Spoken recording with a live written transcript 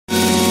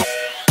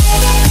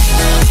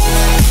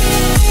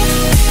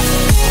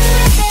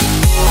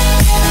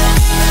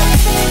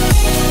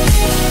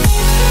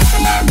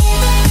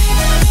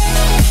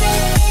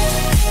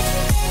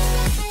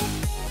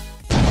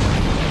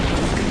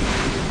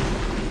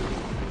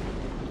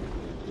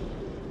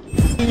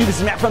This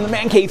is Matt from the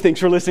Man Cave. Thanks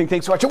for listening.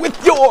 Thanks for watching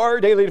with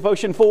your daily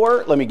devotion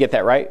for, let me get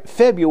that right,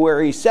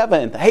 February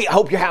 7th. Hey, I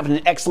hope you're having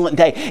an excellent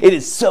day. It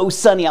is so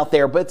sunny out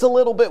there, but it's a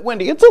little bit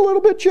windy. It's a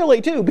little bit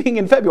chilly too, being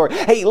in February.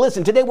 Hey,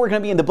 listen, today we're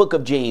going to be in the book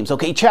of James,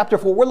 okay, chapter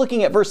 4. We're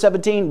looking at verse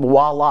 17.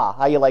 Voila.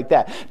 How you like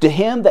that? To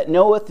him that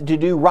knoweth to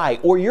do right,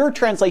 or your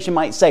translation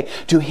might say,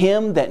 to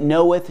him that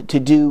knoweth to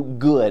do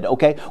good,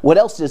 okay? What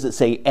else does it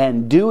say?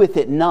 And doeth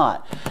it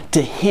not.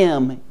 To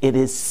him it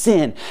is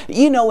sin.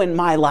 You know, in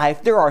my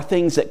life, there are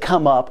things that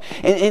come up,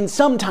 and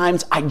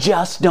sometimes I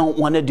just don't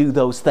want to do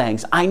those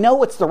things. I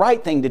know it's the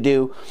right thing to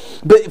do,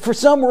 but for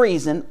some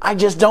reason, I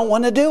just don't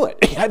want to do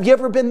it. Have you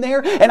ever been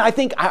there? And I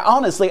think,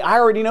 honestly, I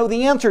already know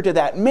the answer to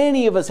that.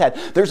 Many of us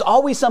have. There's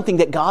always something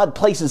that God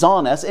places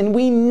on us, and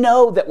we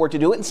know that we're to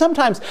do it. And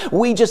sometimes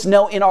we just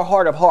know in our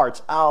heart of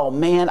hearts, oh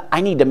man,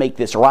 I need to make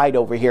this right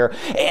over here,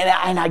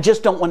 and I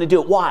just don't want to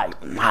do it. Why?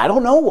 I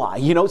don't know why.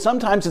 You know,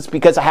 sometimes it's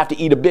because I have to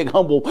eat a big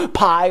humble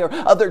pie, or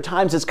other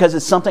times it's because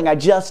it's something I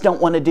just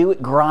don't want to do.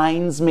 It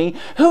grinds me.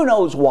 Who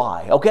knows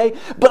why, okay?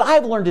 But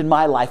I've learned in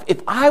my life,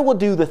 if I will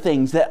do the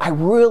things that I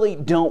really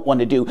don't want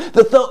to do,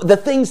 the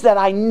things that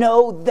I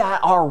know that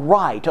are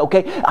right,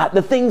 okay?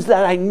 The things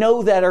that I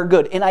know that are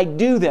good, and I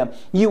do them,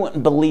 you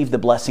wouldn't believe the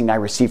blessing I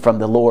receive from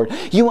the Lord.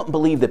 You wouldn't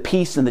believe the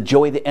peace and the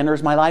joy that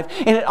enters my life.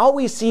 And it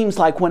always seems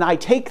like when I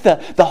take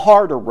the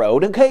harder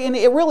road, okay, and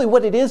it really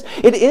what it is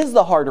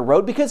the harder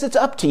road because it's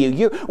up to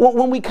you.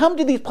 When we come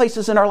to these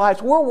places in our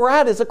lives, where we're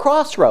at is a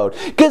crossroad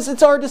because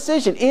it's our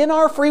decision. In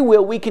our free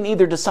will, we can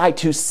either decide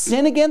to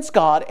sin against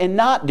God and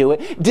not do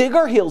it, dig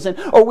our heels in,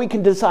 or we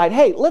can decide,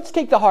 hey, let's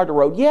take the harder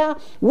road. Yeah,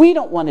 we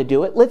don't want to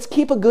do it. Let's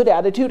keep a good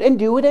attitude and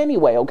do it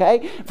anyway,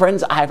 okay?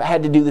 Friends, I've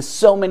had to do this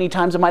so many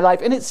times in my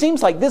life, and it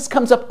seems like this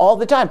comes up all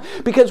the time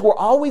because we're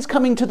always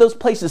coming to those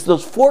places,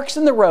 those forks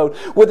in the road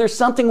where there's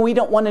something we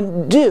don't want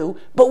to do,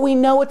 but we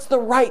know it's the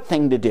right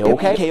thing to do,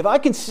 okay? Okay, if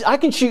I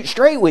can shoot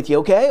straight with you,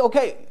 okay?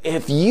 Okay,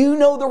 if you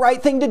know the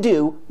right thing to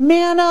do,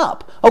 man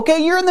up,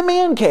 okay? You're in the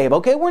man cave,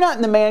 okay? We're not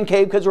in the man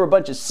cave because we're a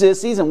bunch of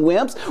sissies and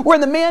wimps. We're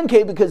in the man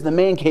cave because the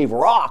man cave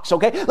rocks,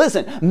 okay?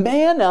 Listen,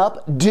 man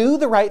up, do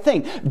the right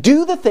thing.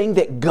 Do the thing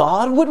that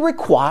God would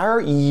require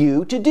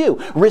you to do.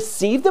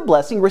 Receive the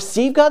blessing,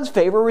 receive God's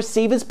favor,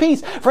 receive His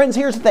peace. Friends,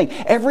 here's the thing.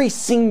 Every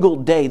single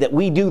day that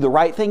we do the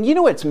right thing, you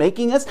know what it's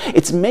making us?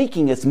 It's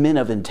making us men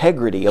of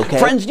integrity, okay?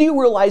 Friends, do you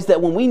realize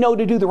that when we know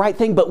to do the right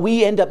thing, but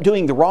we end up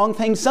doing the wrong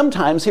thing,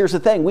 sometimes, here's the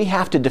thing, we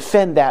have to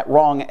defend that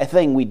wrong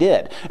thing we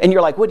did. And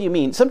you're like, what do you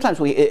mean? Sometimes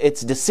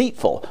it's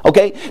deceitful,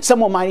 okay?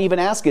 Someone might even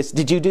ask us,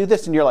 did you do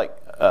this? And you're like,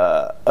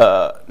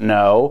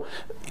 no.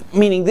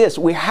 Meaning this,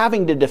 we're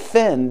having to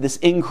defend this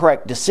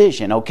incorrect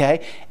decision,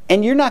 okay?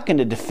 And you're not going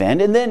to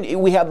defend. And then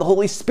we have the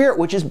Holy Spirit,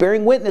 which is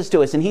bearing witness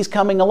to us, and He's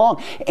coming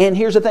along. And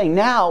here's the thing,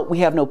 now we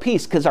have no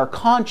peace because our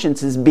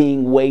conscience is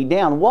being weighed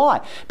down.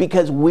 Why?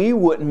 Because we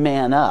wouldn't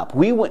man up.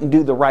 We wouldn't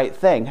do the right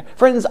thing.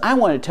 Friends, I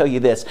want to tell you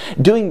this,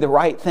 doing the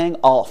right thing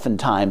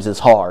oftentimes is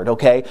hard,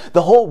 okay?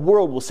 The whole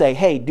world will say,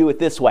 hey, do it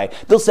this way.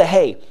 They'll say,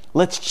 hey,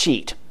 let's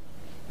cheat.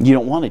 You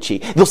don't want to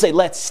cheat. They'll say,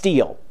 let's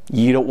steal.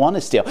 You don't want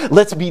to steal.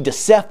 Let's be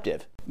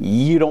deceptive.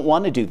 You don't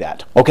want to do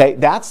that. Okay,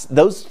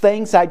 those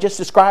things I just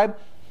described,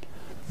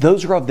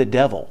 those are of the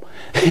devil.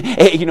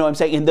 You know what I'm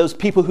saying? And those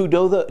people who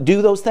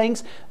do those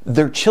things,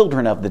 they're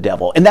children of the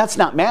devil. And that's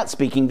not Matt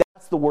speaking.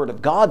 That's the Word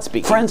of God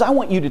speaking. Friends, I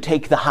want you to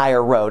take the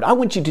higher road. I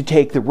want you to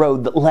take the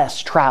road that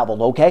less traveled,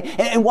 okay?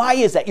 And why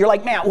is that? You're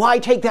like, Matt, why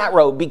take that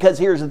road? Because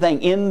here's the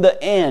thing. In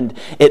the end,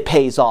 it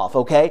pays off,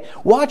 okay?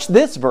 Watch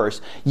this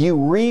verse. You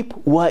reap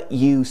what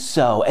you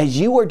sow. As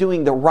you are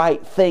doing the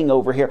right thing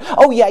over here.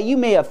 Oh yeah, you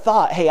may have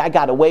thought, hey, I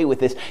got away with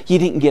this. You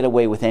didn't get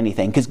away with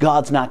anything because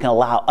God's not going to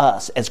allow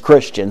us as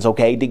Christians,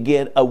 okay, to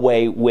get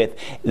away with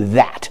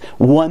that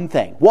one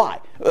thing. Why?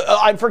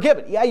 I'm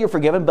forgiven. Yeah, you're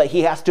forgiven, but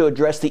He has to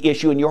address the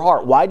issue in your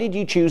heart. Why did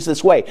you choose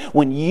this way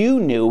when you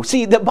knew?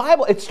 See, the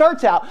Bible, it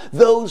starts out,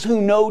 those who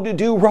know to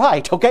do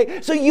right,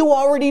 okay? So you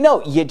already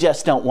know. You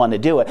just don't want to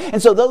do it. And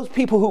so those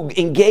people who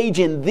engage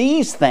in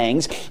these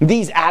things,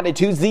 these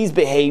attitudes, these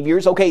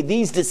behaviors, okay,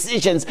 these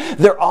decisions,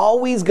 they're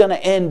always going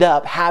to end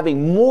up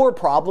having more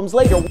problems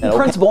later. Okay.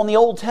 Principle in the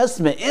Old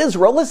Testament,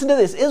 Israel, listen to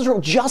this. Israel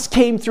just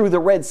came through the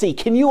Red Sea.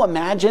 Can you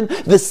imagine?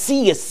 The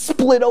sea is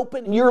split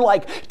open and you're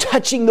like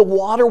touching the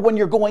water when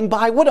you're going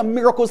by. What a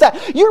miracle is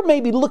that? You're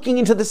maybe looking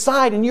into the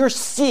side and you're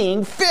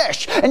seeing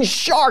fish and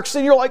sharks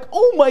and you're like,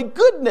 oh my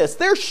goodness,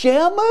 there's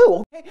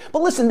Shamu. Okay?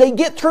 But listen, they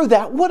get through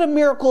that. What a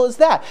miracle is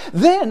that?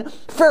 Then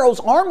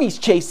Pharaoh's army's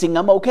chasing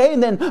them, okay?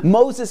 And then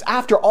Moses,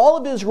 after all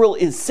of Israel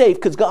is safe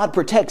because God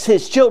protects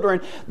His children,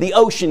 the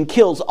ocean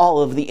kills all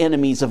of the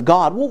enemies of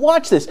God. Well,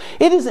 watch this.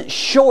 It isn't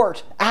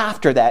short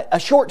after that, a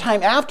short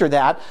time after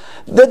that,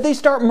 that they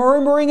start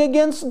murmuring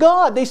against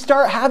God. They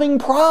start having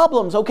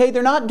problems, okay?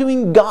 They're not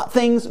doing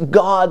things God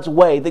God's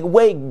way, the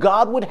way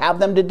God would have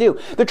them to do.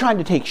 They're trying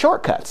to take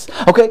shortcuts.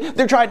 Okay?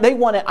 They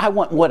want it, I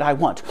want what I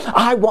want.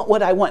 I want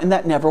what I want, and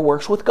that never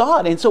works with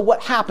God. And so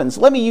what happens?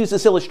 Let me use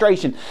this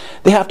illustration.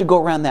 They have to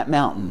go around that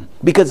mountain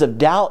because of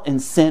doubt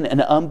and sin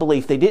and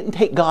unbelief. They didn't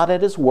take God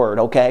at His word,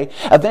 okay?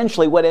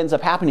 Eventually what ends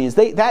up happening is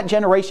that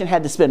generation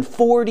had to spend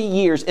 40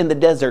 years in the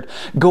desert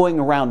going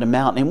around a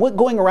mountain. And what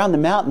going around the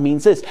mountain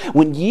means is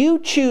when you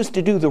choose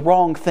to do the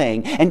wrong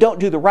thing and don't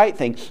do the right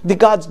thing, the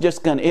God's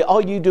just going to, all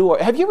you do,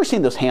 have you ever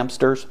seen those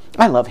hamsters?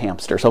 I love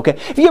hamsters, okay?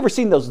 Have you ever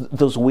seen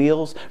those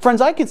wheels?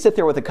 Friends, I can sit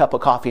there with a cup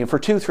of coffee and for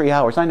 2-3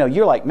 hours, I know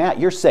you're like, Matt,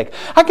 you're sick.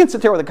 I can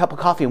sit there with a cup of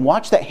coffee and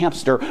watch that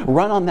hamster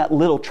run on that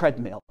little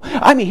treadmill.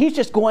 I mean, he's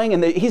just going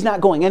and he's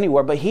not going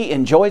anywhere, but he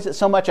enjoys it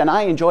so much and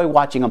I enjoy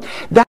watching him.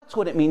 That's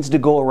what it means to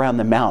go around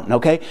the mountain,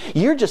 okay?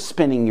 You're just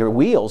spinning your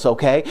wheels,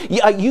 okay?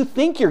 You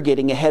think you're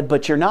getting ahead,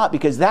 but you're not,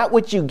 because that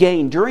which you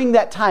gain during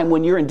that time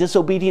when you're in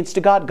disobedience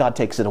to God, God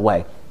takes it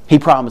away. He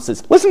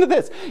promises. Listen to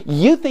this.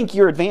 You think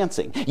you're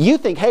advancing. You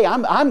think, hey,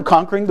 I'm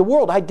conquering the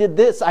world. I did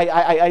this.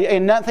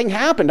 And nothing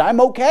happened.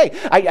 I'm okay.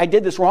 I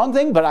did this wrong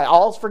thing, but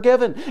all's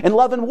forgiven in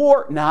love and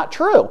war. Not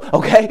true.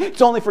 Okay?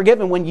 It's only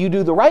forgiven when you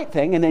do the right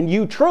thing and then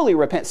you truly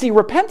repent. See,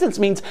 repentance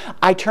means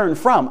I turn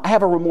from. I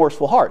have a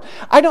remorseful heart.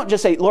 I don't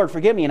just say, Lord,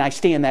 forgive me, and I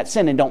stay in that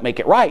sin and don't make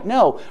it right.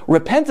 No.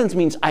 Repentance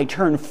means I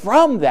turn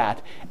from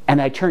that and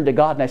I turn to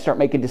God and I start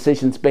making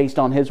decisions based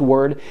on His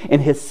Word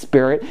and His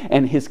Spirit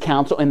and His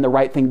counsel and the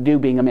right thing to do,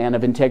 being a man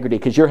of integrity,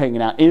 because you're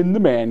hanging out in the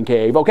man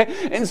cave, okay?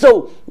 And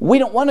so we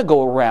don't want to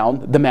go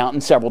around the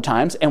mountain several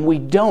times, and we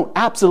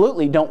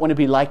absolutely don't want to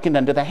be likened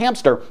unto the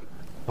hamster.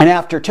 And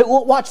after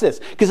watch this,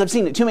 because I've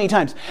seen it too many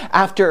times.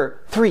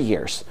 After 3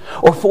 years,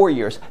 or 4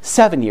 years,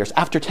 7 years,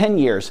 after 10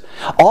 years,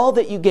 all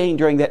that you gain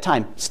during that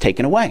time is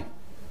taken away.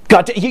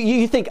 God,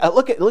 you think,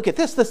 look at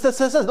this,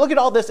 look at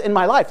all this in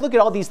my life, look at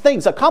all these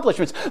things,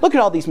 accomplishments, look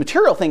at all these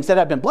material things that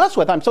I've been blessed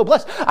with. I'm so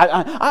blessed.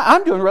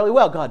 I'm doing really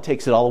well. God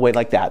takes it all away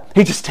like that.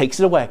 He just takes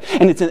it away.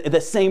 And it's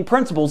the same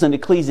principles in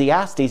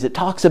Ecclesiastes. It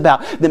talks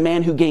about the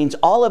man who gains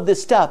all of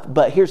this stuff,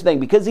 but here's the thing,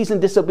 because he's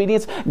in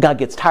disobedience, God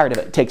gets tired of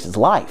it. It takes his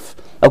life.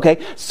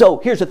 Okay, so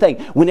here's the thing.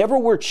 Whenever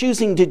we're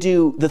choosing to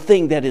do the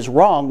thing that is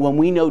wrong, when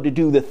we know to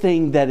do the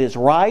thing that is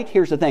right,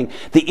 here's the thing.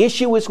 The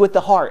issue is with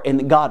the heart,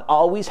 and God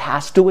always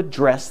has to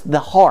address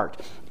the heart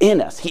in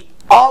us. He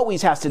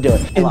always has to do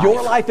it. In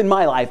your life, in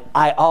my life,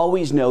 I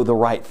always know the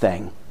right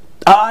thing.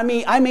 I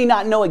may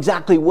not know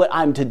exactly what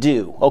I'm to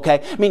do,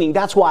 okay? Meaning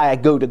that's why I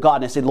go to God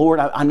and I say, Lord,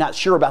 I'm not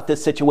sure about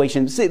this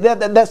situation. See,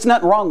 that's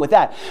nothing wrong with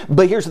that.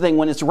 But here's the thing.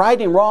 When it's right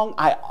and wrong,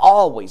 I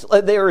always,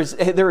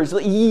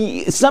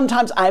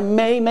 sometimes I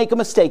may make a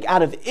mistake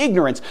out of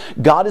ignorance.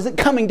 God isn't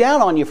coming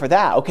down on you for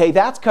that, okay?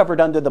 That's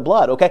covered under the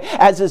blood, okay?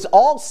 As is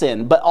all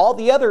sin. But all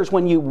the others,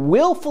 when you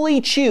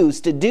willfully choose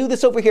to do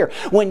this over here,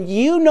 when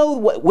you know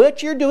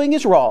what you're doing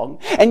is wrong,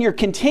 and you're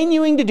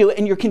continuing to do it,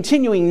 and you're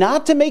continuing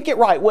not to make it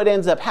right, what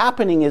ends up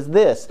happening is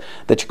this,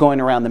 that you're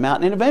going around the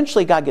mountain, and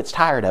eventually God gets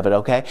tired of it,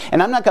 okay?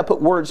 And I'm not going to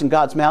put words in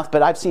God's mouth,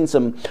 but I've seen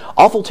some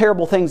awful,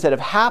 terrible things that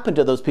have happened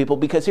to those people,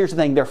 because here's the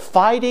thing, they're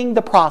fighting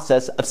the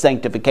process of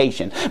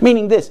sanctification.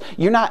 Meaning this,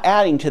 you're not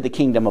adding to the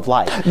kingdom of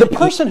life. The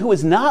person who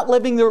is not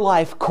living their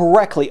life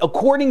correctly,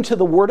 according to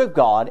the Word of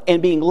God,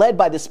 and being led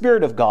by the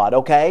Spirit of God,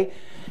 okay,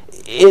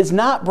 is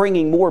not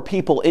bringing more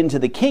people into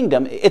the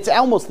kingdom. It's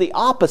almost the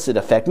opposite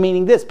effect,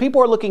 meaning this.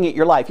 People are looking at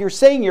your life. You're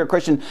saying you're a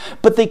Christian,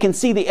 but they can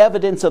see the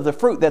evidence of the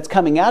fruit that's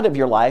coming out of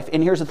your life.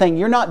 And here's the thing.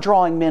 You're not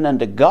drawing men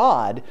unto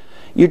God.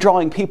 You're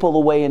drawing people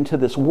away into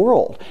this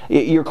world.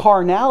 Your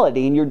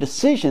carnality and your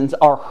decisions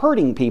are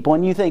hurting people.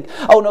 And you think,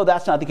 oh no,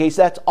 that's not the case.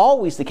 That's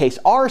always the case.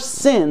 Our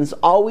sins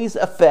always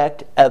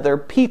affect other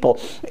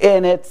people.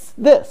 And it's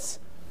this.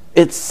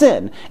 It's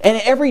sin.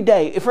 And every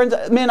day, friends,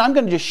 man, I'm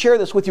going to just share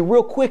this with you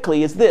real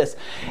quickly, is this.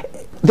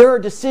 There are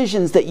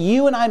decisions that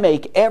you and I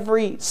make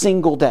every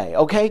single day,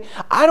 okay?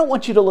 I don't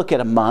want you to look at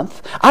a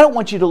month. I don't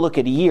want you to look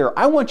at a year.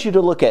 I want you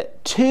to look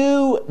at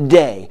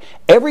today.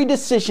 Every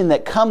decision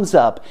that comes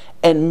up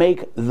and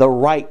make the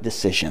right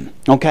decision,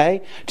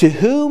 okay? To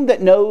whom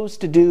that knows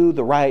to do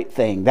the right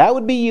thing. That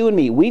would be you and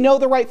me. We know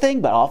the right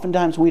thing, but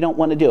oftentimes we don't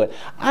want to do it.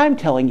 I'm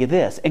telling you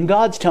this, and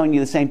God's telling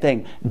you the same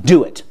thing.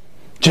 Do it.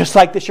 Just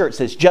like the shirt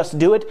says, just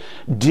do it.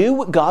 Do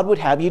what God would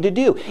have you to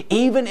do.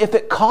 Even if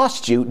it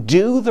costs you,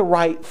 do the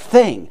right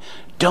thing.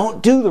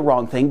 Don't do the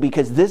wrong thing,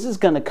 because this is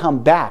going to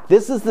come back.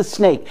 This is the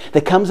snake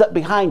that comes up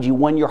behind you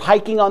when you're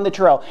hiking on the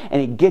trail,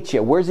 and he gets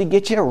you. Where does he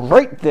get you?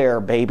 Right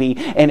there, baby.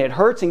 And it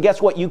hurts, and guess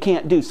what? You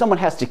can't do. Someone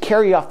has to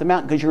carry you off the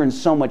mountain because you're in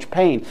so much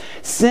pain.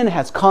 Sin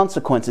has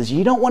consequences.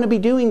 You don't want to be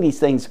doing these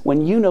things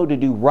when you know to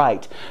do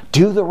right.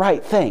 Do the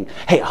right thing.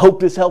 Hey, I hope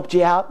this helped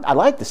you out. I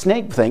like the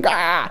snake thing.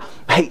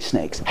 Hate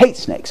snakes. Hate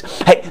snakes.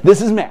 Hey,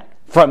 this is Matt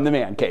from the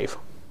Man Cave.